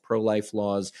laws, pro-life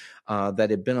laws that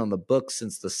had been on the books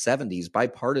since the 70s,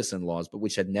 bipartisan laws, but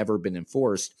which had never been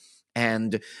enforced.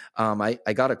 And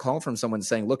I got a call from someone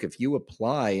saying, look, if you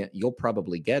apply, you'll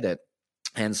probably get it.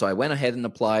 And so I went ahead and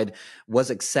applied, was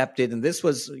accepted. And this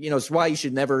was, it's why you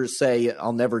should never say,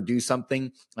 I'll never do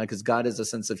something, because God has a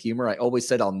sense of humor. I always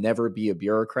said, I'll never be a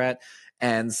bureaucrat.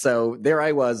 And so there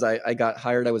I was. I got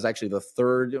hired. I was actually the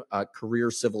third career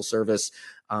civil service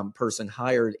person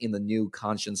hired in the new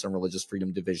Conscience and Religious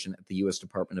Freedom Division at the U.S.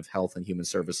 Department of Health and Human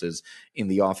Services in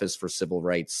the Office for Civil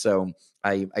Rights. So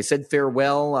I said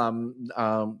farewell,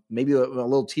 maybe a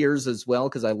little tears as well,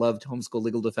 because I loved Homeschool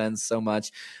Legal Defense so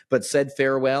much, but said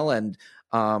farewell and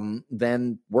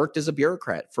then worked as a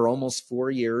bureaucrat for almost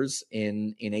 4 years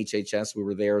in HHS. We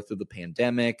were there through the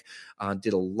pandemic,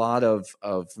 did a lot of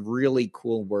really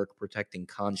cool work protecting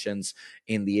conscience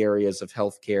in the areas of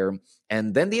healthcare.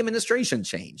 And then the administration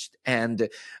changed. And,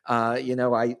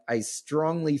 I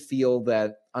strongly feel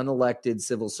that unelected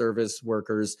civil service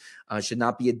workers should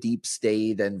not be a deep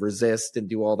state and resist and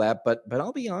do all that. But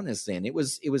I'll be honest, Dan, it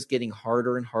was getting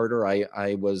harder and harder.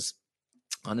 I was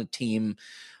on a team.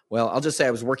 Well, I'll just say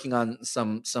I was working on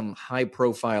some high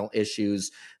profile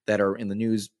issues that are in the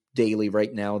news daily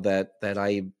right now that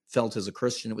I felt as a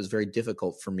Christian, it was very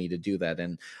difficult for me to do that.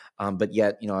 And, but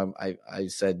yet, I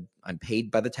said, I'm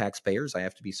paid by the taxpayers. I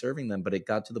have to be serving them. But it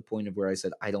got to the point of where I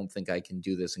said, I don't think I can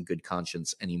do this in good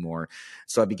conscience anymore.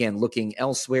 So I began looking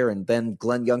elsewhere. And then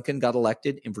Glenn Youngkin got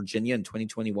elected in Virginia in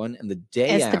 2021. And the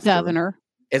day after,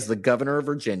 as the governor of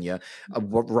Virginia,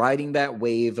 riding that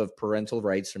wave of parental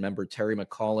rights. Remember, Terry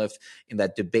McAuliffe in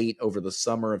that debate over the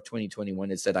summer of 2021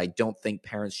 had said, I don't think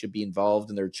parents should be involved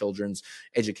in their children's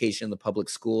education in the public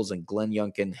schools. And Glenn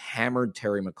Youngkin hammered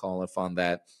Terry McAuliffe on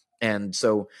that. And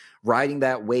so riding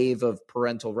that wave of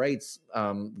parental rights,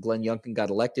 Glenn Youngkin got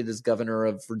elected as governor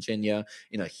of Virginia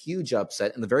in a huge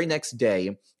upset. And the very next day,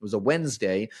 it was a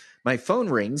Wednesday, my phone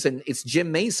rings and it's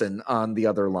Jim Mason on the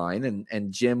other line.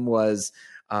 And Jim was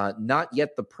not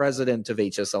yet the president of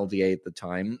HSLDA at the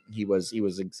time. He was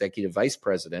executive vice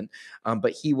president,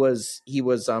 but he was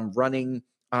running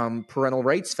Parental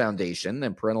Rights Foundation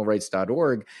and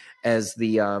parentalrights.org as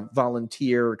the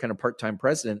volunteer kind of part-time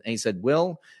president. And he said,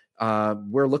 Will,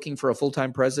 we're looking for a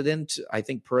full-time president. I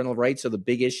think parental rights are the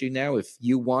big issue now. If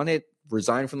you want it,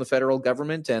 resign from the federal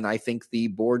government, and I think the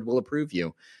board will approve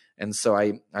you. And so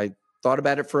I thought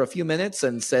about it for a few minutes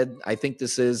and said, I think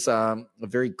this is a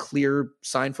very clear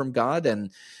sign from God.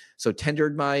 And so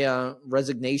tendered my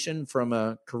resignation from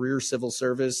a career civil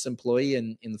service employee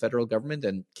in the federal government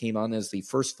and came on as the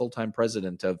first full-time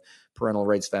president of Parental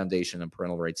Rights Foundation and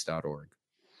parentalrights.org.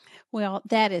 Well,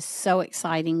 that is so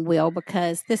exciting, Will,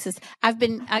 because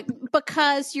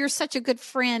because you're such a good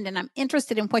friend and I'm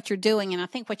interested in what you're doing. And I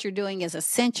think what you're doing is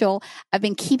essential. I've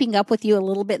been keeping up with you a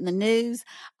little bit in the news.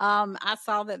 I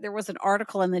saw that there was an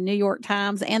article in the New York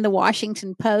Times and the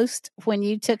Washington Post when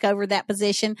you took over that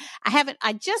position.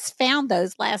 I just found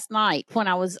those last night when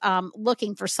I was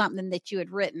looking for something that you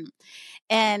had written.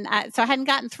 So I hadn't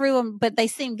gotten through them, but they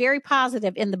seemed very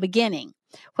positive in the beginning,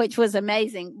 which was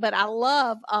amazing. But I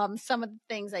love some of the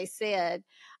things they said.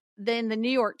 Then the New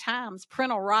York Times,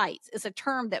 parental rights is a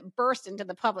term that burst into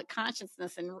the public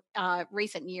consciousness in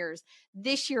recent years.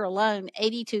 This year alone,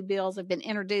 82 bills have been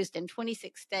introduced in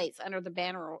 26 states under the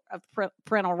banner of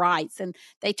parental rights, and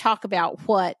they talk about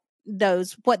what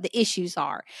the issues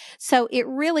are. So it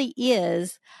really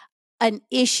is an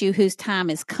issue whose time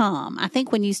has come. I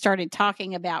think when you started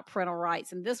talking about parental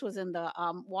rights, and this was in the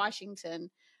Washington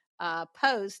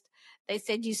Post, they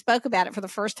said you spoke about it for the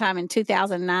first time in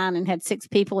 2009 and had 6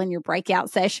 people in your breakout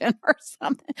session or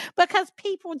something because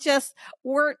people just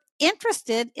weren't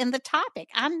interested in the topic.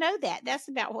 I know that. That's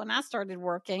about when I started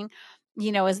working,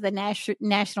 as the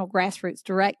national grassroots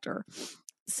director.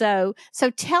 So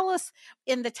tell us,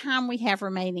 in the time we have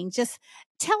remaining, just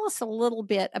tell us a little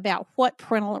bit about what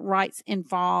parental rights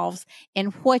involves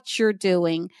and what you're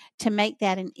doing to make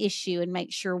that an issue and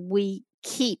make sure we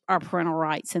keep our parental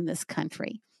rights in this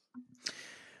country.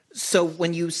 So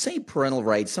when you say parental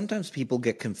rights, sometimes people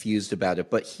get confused about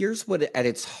it, but here's what at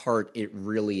its heart it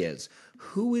really is.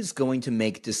 Who is going to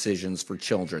make decisions for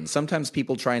children? Sometimes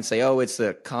people try and say, oh, it's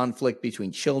a conflict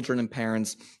between children and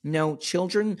parents. No,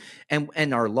 children,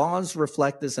 and our laws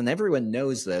reflect this, and everyone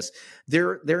knows this.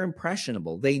 They're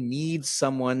impressionable. They need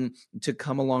someone to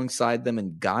come alongside them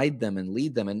and guide them and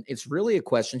lead them. And it's really a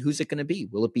question, who's it going to be?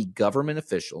 Will it be government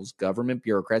officials, government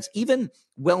bureaucrats, even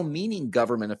well-meaning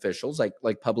government officials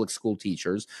like public school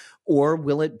teachers, or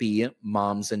will it be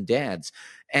moms and dads?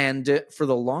 And for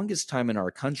the longest time in our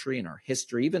country, in our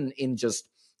history, even in just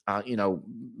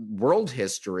world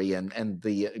history and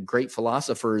the great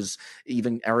philosophers,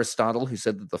 even Aristotle, who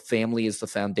said that the family is the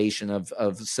foundation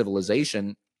of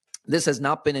civilization, this has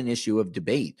not been an issue of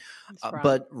debate. Right.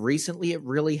 But recently it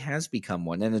really has become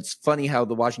one. And it's funny how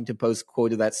the Washington Post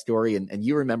quoted that story. And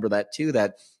you remember that too,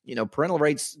 that,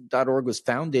 parentalrights.org was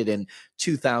founded in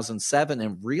 2007.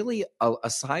 And really,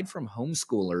 aside from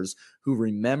homeschoolers who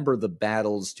remember the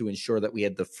battles to ensure that we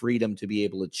had the freedom to be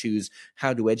able to choose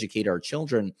how to educate our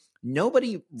children,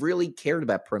 nobody really cared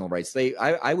about parental rights.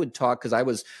 I would talk, because I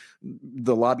was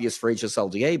the lobbyist for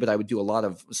HSLDA, but I would do a lot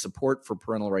of support for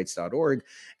parentalrights.org.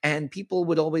 And people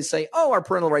would always say, oh, our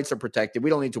parental rights are protected. We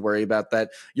don't need to worry about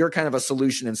that. You're kind of a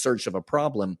solution in search of a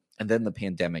problem. And then the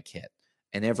pandemic hit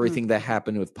and everything that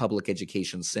happened with public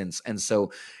education since. And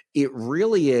so it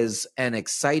really is an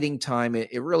exciting time.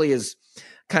 It really is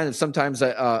kind of sometimes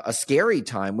a scary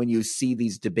time when you see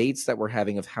these debates that we're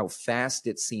having of how fast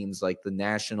it seems like the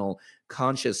national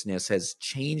consciousness has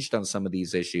changed on some of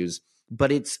these issues.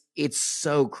 But it's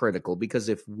so critical, because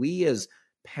if we as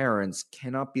parents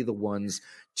cannot be the ones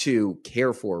to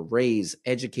care for, raise,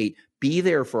 educate, be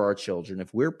there for our children,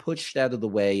 if we're pushed out of the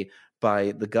way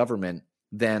by the government,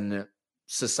 then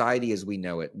society as we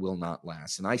know it will not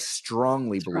last. And I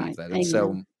strongly believe that.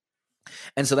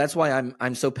 And so that's why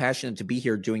I'm so passionate to be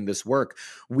here doing this work.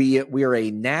 We are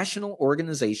a national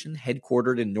organization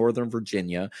headquartered in Northern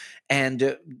Virginia,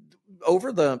 and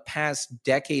over the past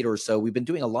decade or so, we've been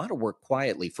doing a lot of work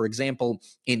quietly. For example,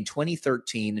 in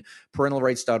 2013,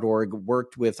 parentalrights.org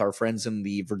worked with our friends in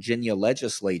the Virginia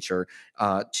legislature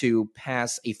to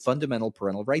pass a fundamental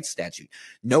parental rights statute.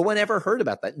 No one ever heard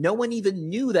about that. No one even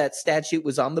knew that statute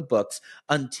was on the books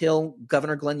until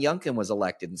Governor Glenn Youngkin was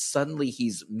elected. And suddenly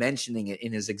he's mentioning it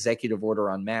in his executive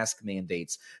order on mask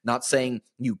mandates, not saying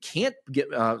you can't get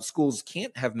schools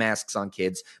can't have masks on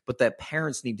kids, but that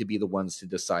parents need to be the ones to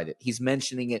decide it. He's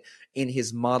mentioning it in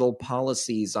his model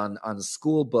policies on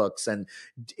school books and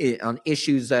on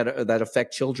issues that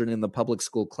affect children in the public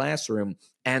school classroom.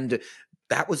 And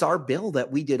that was our bill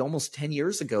that we did almost 10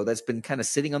 years ago. That's been kind of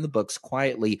sitting on the books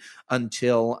quietly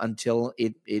until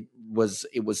it was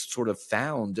sort of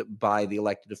found by the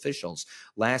elected officials.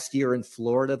 Last year in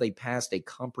Florida, they passed a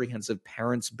comprehensive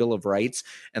Parents' Bill of Rights,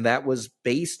 and that was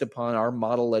based upon our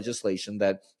model legislation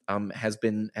that has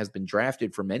been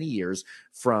drafted for many years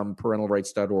from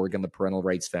parentalrights.org and the Parental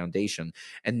Rights Foundation.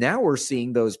 And now we're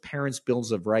seeing those Parents'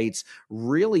 Bills of Rights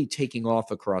really taking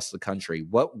off across the country.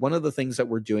 One of the things that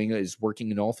we're doing is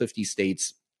working in all 50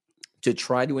 states to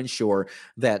try to ensure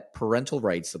that parental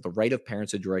rights, that the right of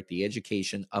parents to direct the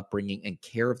education, upbringing, and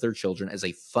care of their children as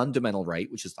a fundamental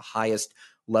right, which is the highest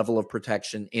level of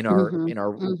protection in our Mhm. in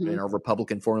our in Mhm. our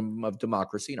Republican form of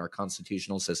democracy, in our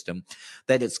constitutional system,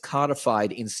 that it's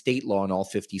codified in state law in all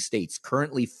 50 states.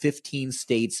 Currently, 15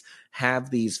 states have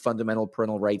these fundamental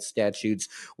parental rights statutes.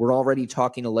 We're already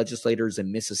talking to legislators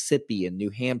in Mississippi and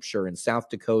New Hampshire and South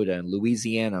Dakota and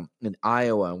Louisiana and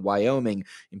Iowa and Wyoming,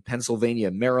 in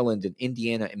Pennsylvania, Maryland, and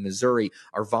Indiana and Missouri.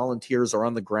 Our volunteers are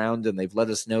on the ground, and they've let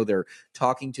us know they're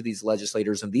talking to these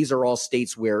legislators. And these are all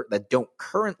states that don't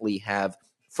currently have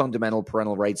fundamental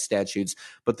parental rights statutes,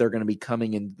 but they're going to be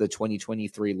coming in the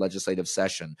 2023 legislative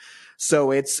session.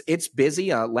 So it's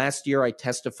busy. Last year, I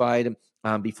testified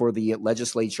before the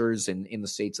legislatures in the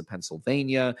states of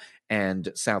Pennsylvania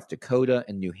and South Dakota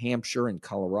and New Hampshire and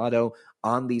Colorado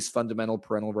on these fundamental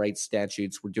parental rights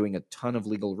statutes. We're doing a ton of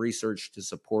legal research to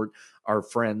support our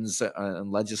friends and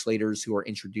legislators who are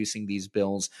introducing these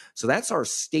bills. So that's our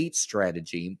state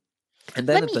strategy. And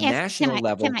then Let at the me ask, national can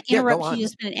level, I yeah, go interrupt you on.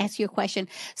 just a minute and ask you a question?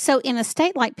 So in a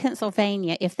state like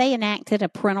Pennsylvania, if they enacted a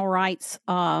parental rights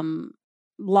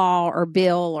law or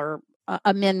bill or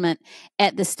amendment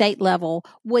at the state level,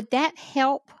 would that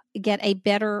help get a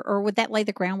better, or would that lay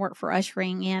the groundwork for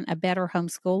ushering in a better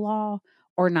homeschool law,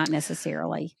 or not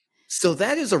necessarily? So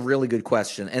that is a really good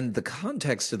question. And the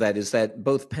context of that is that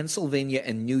both Pennsylvania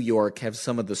and New York have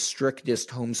some of the strictest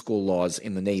homeschool laws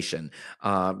in the nation.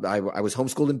 I was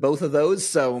homeschooled in both of those,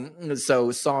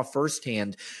 so saw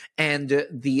firsthand. And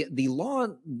the law,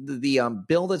 the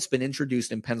bill that's been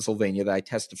introduced in Pennsylvania that I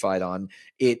testified on,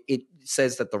 it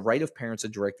says that the right of parents to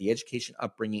direct the education,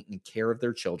 upbringing, and care of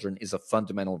their children is a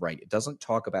fundamental right. It doesn't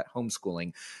talk about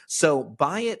homeschooling. So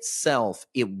by itself,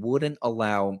 it wouldn't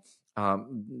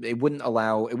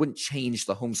change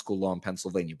the homeschool law in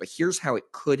Pennsylvania. But here's how it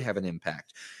could have an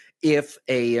impact. If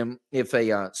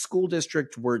a school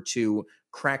district were to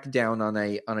crack down on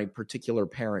a particular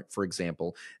parent, for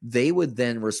example, they would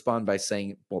then respond by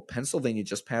saying, well, Pennsylvania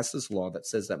just passed this law that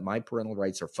says that my parental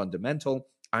rights are fundamental.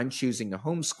 I'm choosing to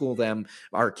homeschool them,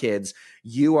 our kids.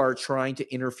 You are trying to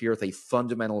interfere with a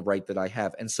fundamental right that I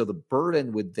have. And so the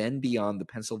burden would then be on the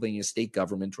Pennsylvania state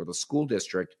government or the school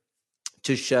district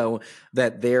to show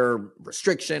that their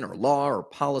restriction or law or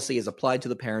policy as applied to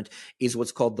the parent is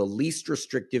what's called the least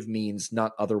restrictive means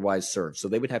not otherwise served. So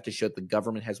they would have to show that the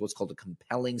government has what's called a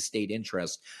compelling state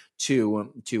interest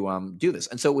to do this.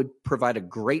 And so it would provide a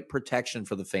great protection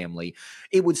for the family.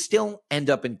 It would still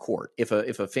end up in court. If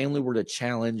a family were to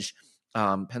challenge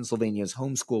Pennsylvania's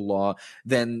homeschool law,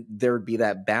 then there would be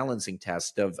that balancing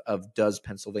test of does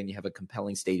Pennsylvania have a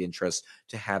compelling state interest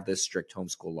to have this strict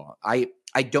homeschool law?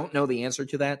 I don't know the answer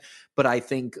to that, but I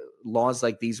think laws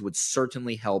like these would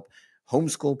certainly help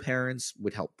homeschool parents,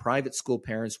 would help private school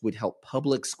parents, would help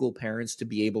public school parents to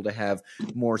be able to have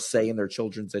more say in their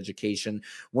children's education.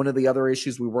 One of the other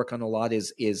issues we work on a lot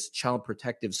is child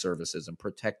protective services and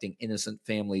protecting innocent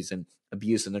families and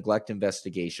abuse and neglect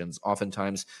investigations,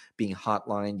 oftentimes being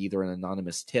hotlined, either an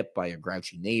anonymous tip by a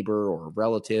grouchy neighbor or a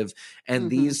relative. And Mhm.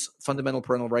 these fundamental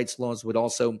parental rights laws would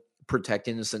also protect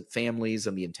innocent families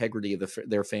and the integrity of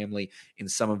their family in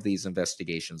some of these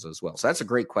investigations as well. So that's a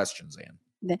great question, Zan.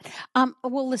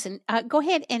 Well, listen, go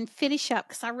ahead and finish up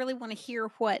because I really want to hear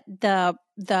what the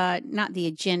not the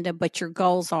agenda, but your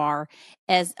goals are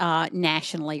as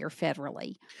nationally or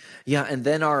federally. Yeah, and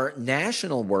then our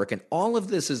national work, and all of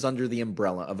this is under the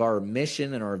umbrella of our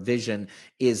mission and our vision,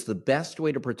 is the best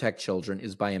way to protect children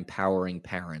is by empowering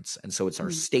parents. And so it's our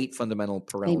Mm. state fundamental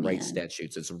parental rights Amen.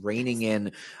 statutes. It's reining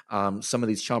Yes. in some of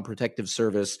these child protective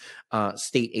service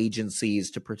state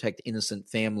agencies to protect innocent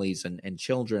families and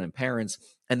children and parents.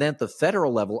 And then at the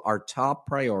federal level, our top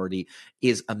priority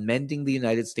is amending the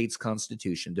United States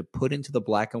Constitution to put into the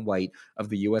black and white of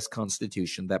the U.S.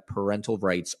 Constitution that parental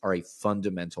rights are a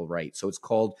fundamental right. So it's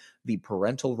called the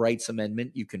Parental Rights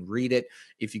Amendment. You can read it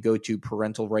if you go to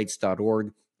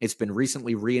parentalrights.org. It's been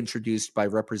recently reintroduced by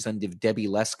Representative Debbie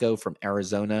Lesko from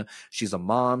Arizona. She's a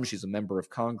mom. She's a member of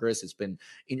Congress. It's been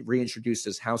reintroduced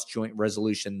as House Joint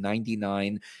Resolution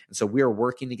 99. And so we are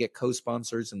working to get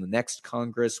co-sponsors in the next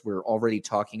Congress. We're already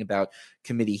talking about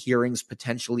committee hearings,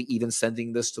 potentially even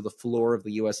sending this to the floor of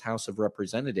the U.S. House of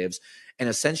Representatives. And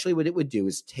essentially what it would do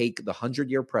is take the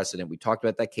 100-year precedent. We talked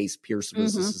about that case, Pierce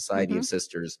versus Mhm. Society of Mhm.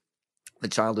 Sisters. The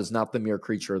child is not the mere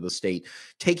creature of the state,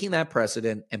 taking that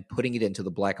precedent and putting it into the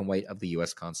black and white of the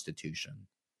U.S. Constitution.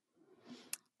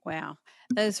 Wow.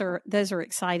 Those are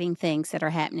exciting things that are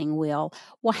happening, Will.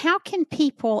 Well, how can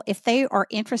people, if they are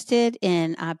interested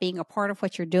in being a part of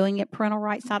what you're doing at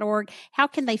parentalrights.org, how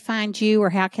can they find you or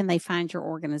how can they find your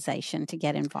organization to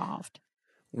get involved?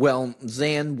 Well,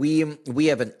 Zan, we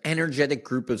have an energetic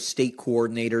group of state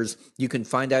coordinators. You can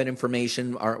find out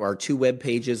information. Our two web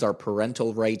pages are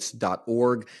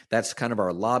parentalrights.org. That's kind of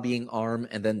our lobbying arm,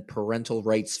 and then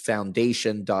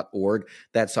parentalrightsfoundation.org.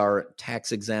 That's our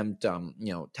tax exempt,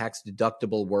 tax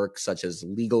deductible work such as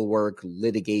legal work,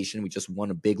 litigation. We just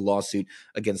won a big lawsuit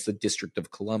against the District of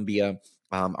Columbia.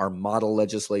 Our model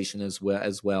legislation as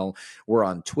well. We're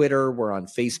on Twitter. We're on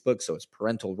Facebook. So it's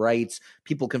Parental Rights.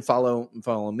 People can follow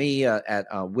me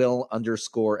at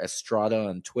Will_Estrada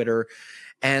on Twitter.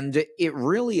 And it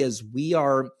really is,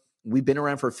 we've been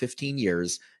around for 15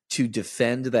 years to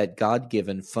defend that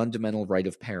God-given fundamental right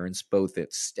of parents, both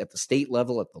at the state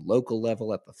level, at the local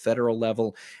level, at the federal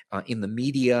level, in the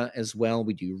media as well.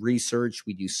 We do research,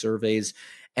 we do surveys,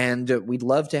 and we'd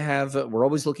love to we're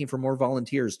always looking for more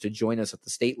volunteers to join us at the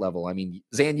state level. I mean,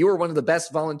 Zan, you were one of the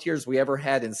best volunteers we ever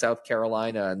had in South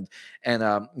Carolina, and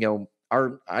I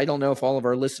don't know if all of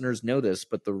our listeners know this,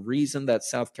 but the reason that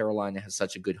South Carolina has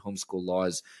such a good homeschool law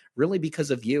is really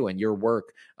because of you and your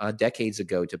work decades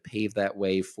ago to pave that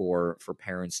way for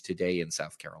parents today in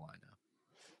South Carolina.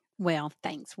 Well,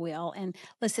 thanks, Will. And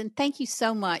listen, thank you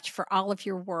so much for all of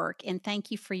your work, and thank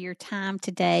you for your time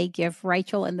today. Give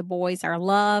Rachel and the boys our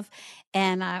love,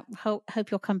 and I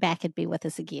hope you'll come back and be with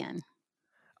us again.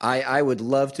 I would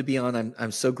love to be on.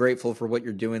 I'm so grateful for what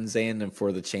you're doing, Zan, and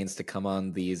for the chance to come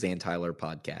on the Zan Tyler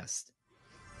podcast.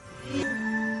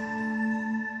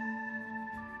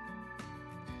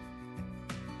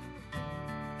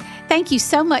 Thank you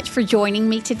so much for joining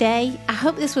me today. I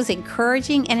hope this was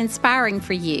encouraging and inspiring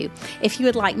for you. If you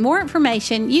would like more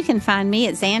information, you can find me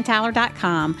at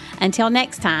zantyler.com. Until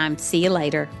next time, see you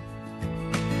later.